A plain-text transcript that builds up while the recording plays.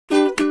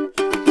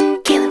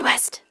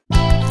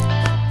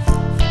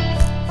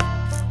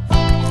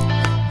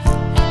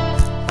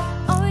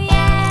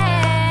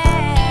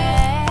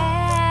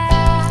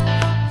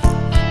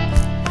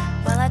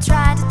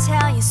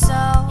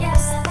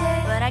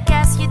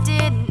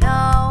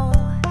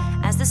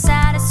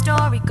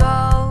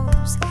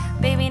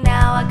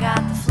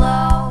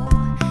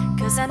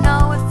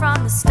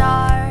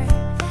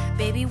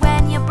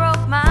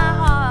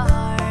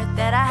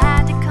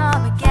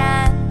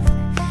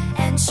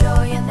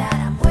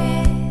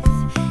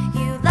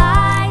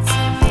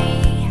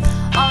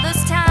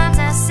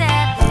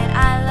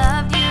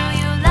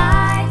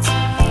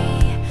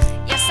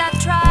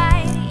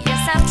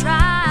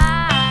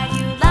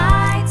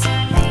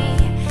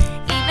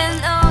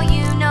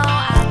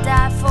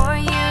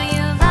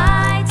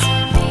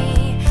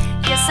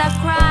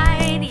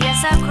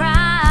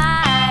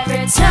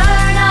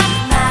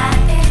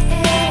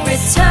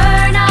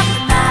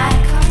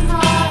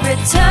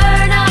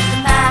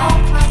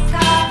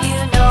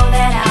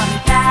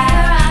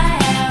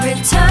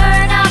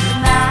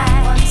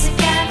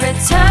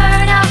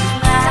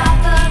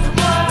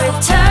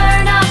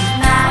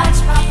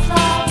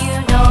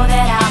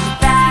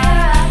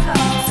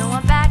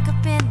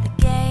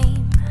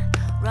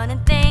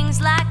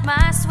moves like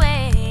my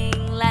swing,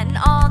 letting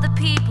all the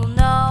people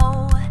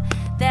know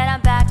that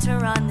I'm back to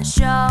run the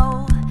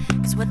show.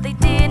 Cause what they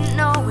didn't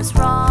know was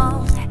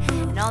wrong,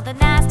 and all the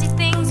nasty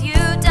things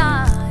you've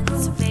done.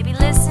 So baby,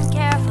 listen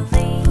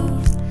carefully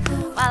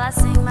while I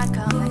sing my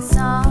comeback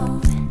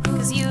song.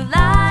 Cause you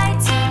lied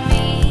to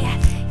me.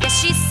 Yeah,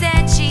 she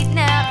said she'd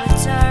never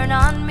turn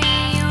on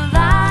me. You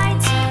lied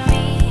to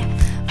me,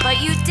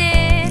 but you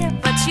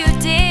did, but you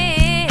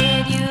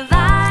did. You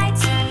lied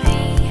to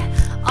me.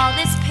 All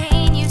this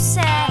pain you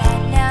said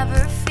I'd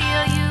never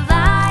feel. You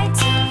lied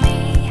to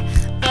me,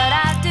 but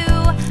I do,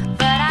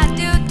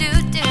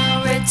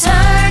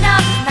 Return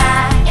up the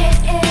Mack.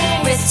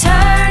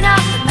 Return up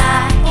the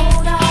Mack.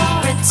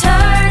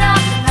 Return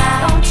up the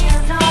Mack. Don't you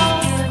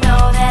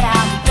know that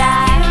I'll be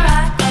back?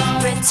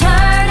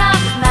 Return up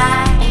the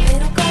Mack.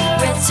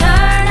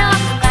 Return up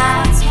the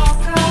Mack.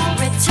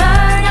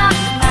 Return up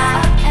the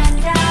Mack.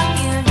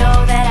 You know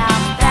that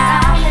I'll be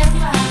back.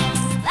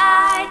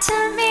 Lied to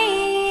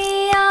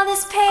me. All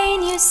this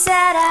pain you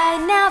said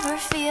I'd never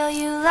feel.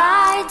 You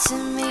lied to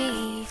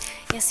me.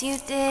 Yes, you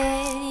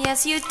did.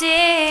 Yes, you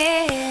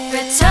did.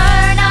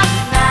 Return up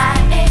the Mack.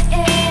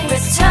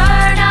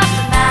 Return up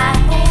the Mack.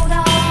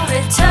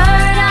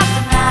 Return up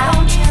the Mack.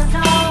 Don't you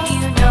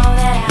know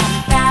that I'll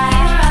be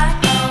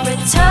back?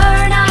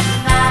 Return up the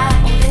Mack.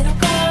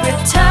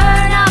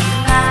 Return up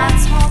the Mack.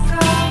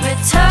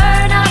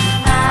 Return up the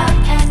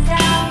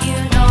Mack. You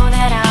know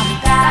that I'll be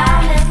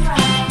back.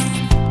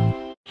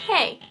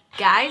 Hey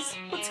guys,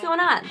 what's going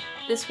on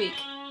this week?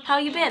 How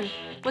you been?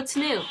 What's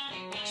new?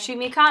 Shoot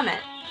me a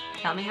comment.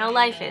 Tell me how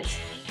life is.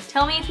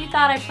 Tell me if you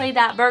thought I played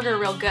that burger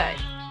real good.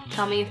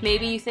 Tell me if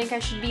maybe you think I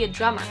should be a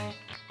drummer.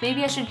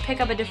 Maybe I should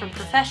pick up a different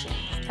profession.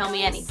 Tell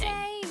me anything.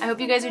 I hope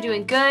you guys are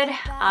doing good.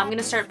 I'm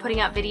gonna start putting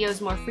out videos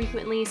more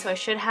frequently, so I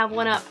should have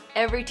one up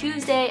every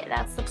Tuesday.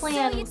 That's the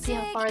plan. We'll see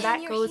how far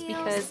that goes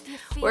because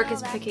work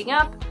is picking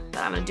up,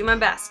 but I'm gonna do my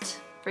best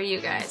for you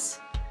guys.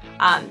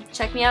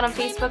 Check me out on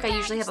Facebook. I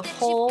usually have a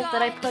poll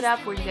that I put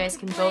up where you guys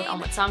can vote on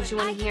what songs you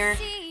want to hear.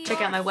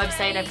 Check out my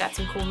website. I've got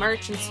some cool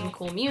merch and some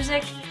cool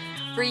music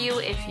for you.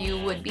 If you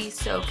would be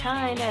so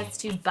kind as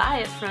to buy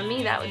it from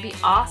me, that would be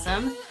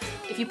awesome.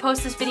 If you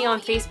post this video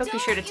on Facebook, be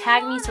sure to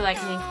tag me so that I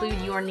can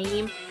include your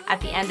name at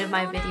the end of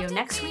my video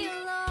next week,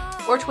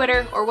 or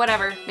Twitter, or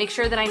whatever. Make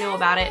sure that I know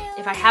about it.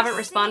 If I haven't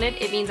responded,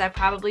 it means I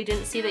probably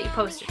didn't see that you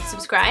posted.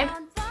 Subscribe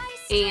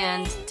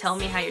and tell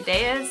me how your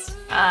day is,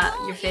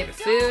 your favorite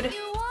food,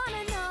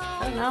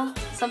 I don't know,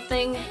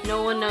 something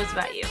no one knows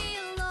about you.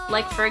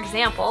 Like, for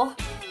example,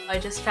 I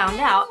just found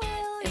out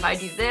if I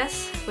do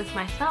this with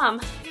my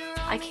thumb,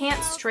 I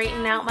can't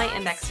straighten out my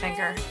index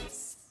finger.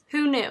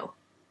 Who knew?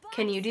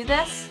 Can you do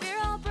this?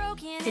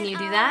 Can you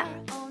do that?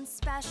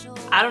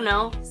 I don't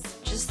know.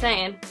 Just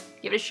saying.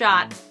 Give it a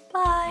shot.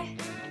 Bye.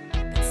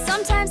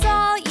 Sometimes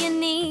all you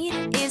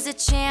need is a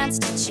chance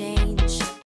to change.